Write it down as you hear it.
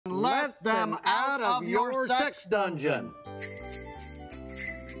let them out of your sex dungeon.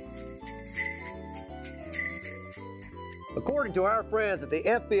 According to our friends at the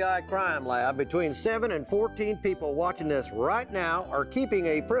FBI Crime Lab, between 7 and 14 people watching this right now are keeping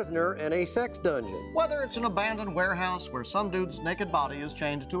a prisoner in a sex dungeon. Whether it's an abandoned warehouse where some dude's naked body is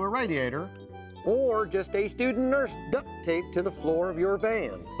chained to a radiator, or just a student nurse duct taped to the floor of your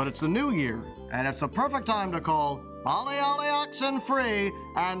van. But it's the new year, and it's the perfect time to call Ollie Ollie Oxen free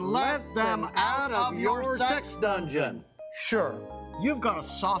and let them out of your sex dungeon. Sure, you've got a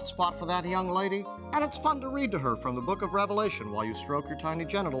soft spot for that young lady, and it's fun to read to her from the book of Revelation while you stroke your tiny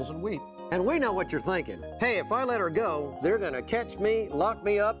genitals and weep. And we know what you're thinking. Hey, if I let her go, they're gonna catch me, lock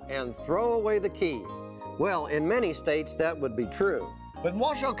me up, and throw away the key. Well, in many states, that would be true. But in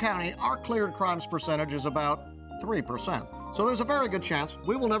Washoe County, our cleared crimes percentage is about 3%. So there's a very good chance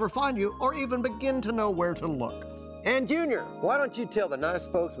we will never find you or even begin to know where to look. And Junior, why don't you tell the nice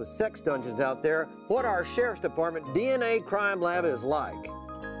folks with sex dungeons out there what our Sheriff's Department DNA crime lab is like?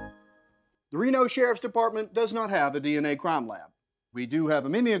 The Reno Sheriff's Department does not have a DNA crime lab. We do have a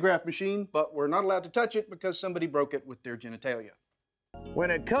mimeograph machine, but we're not allowed to touch it because somebody broke it with their genitalia. When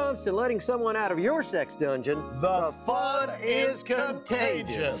it comes to letting someone out of your sex dungeon, the fun is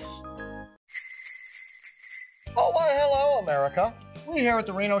contagious. Oh, why, hello, America. We here at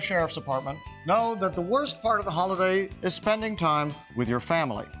the Reno Sheriff's Department know that the worst part of the holiday is spending time with your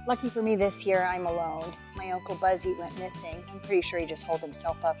family. Lucky for me this year, I'm alone. My Uncle Buzzy went missing. I'm pretty sure he just holed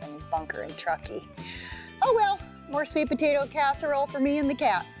himself up in his bunker in Truckee. Oh well, more sweet potato casserole for me and the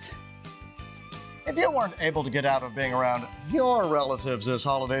cats. If you weren't able to get out of being around your relatives this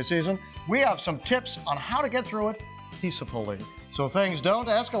holiday season, we have some tips on how to get through it peacefully, so things don't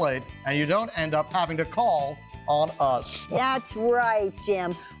escalate and you don't end up having to call on us. That's right,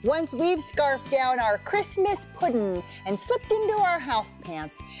 Jim. Once we've scarfed down our Christmas pudding and slipped into our house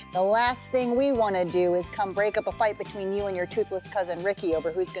pants, the last thing we want to do is come break up a fight between you and your toothless cousin Ricky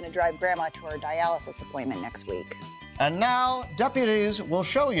over who's going to drive Grandma to her dialysis appointment next week. And now, deputies will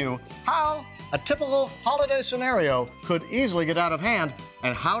show you how a typical holiday scenario could easily get out of hand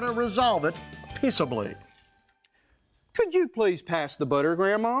and how to resolve it peaceably. Could you please pass the butter,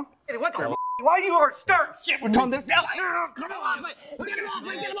 Grandma? Hey, what the f***? Why you are starting shit with me? Come on, Come on, get him off,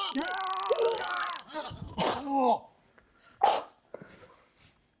 get him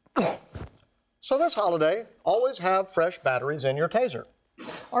off! So this holiday, always have fresh batteries in your taser.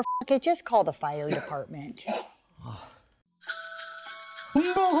 Or f it, just call the fire department.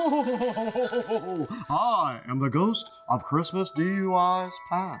 I am the ghost of Christmas DUIs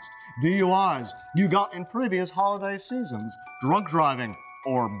past. DUIs you got in previous holiday seasons, drunk driving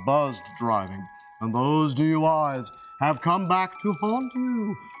or buzzed driving. And those DUIs have come back to haunt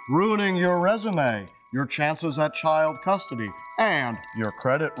you, ruining your resume, your chances at child custody, and your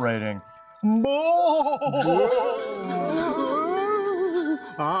credit rating.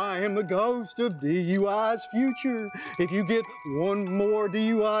 I am the ghost of DUI's future. If you get one more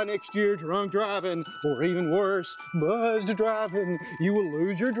DUI next year, drunk driving, or even worse, buzzed driving, you will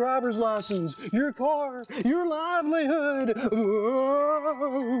lose your driver's license, your car, your livelihood.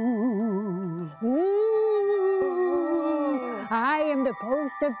 I am the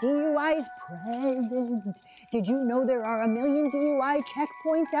ghost of DUI's present. Did you know there are 1 million DUI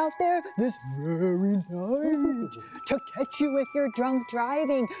checkpoints out there this very night to catch you if you're drunk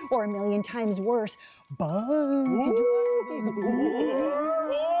driving, or 1 million times worse, buzzed driving?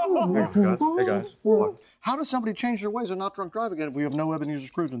 Hey guys, what? How does somebody change their ways and not drunk drive again if we have no Ebenezer's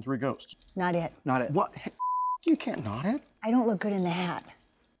Cruise and 3 ghosts? Not it. Not it. What? You can't not it. I don't look good in the hat.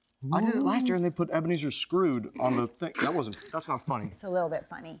 I did it last year and they put Ebenezer Screwed on the thing. That's not funny. It's a little bit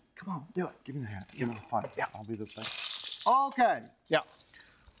funny. Come on, do it. Give me the hat. Give me the fun. Yeah, I'll be the thing. Okay. Yeah.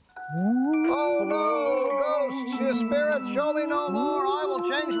 Oh no, ghosts, you spirits, show me no more. I will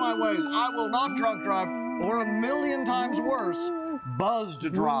change my ways. I will not drunk drive, or 1 million times worse,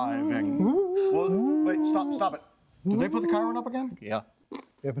 buzzed driving. Well, wait, stop it. Did they put the car one up again? Yeah.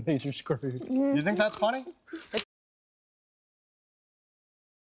 Ebenezer Scrooge. You think that's funny?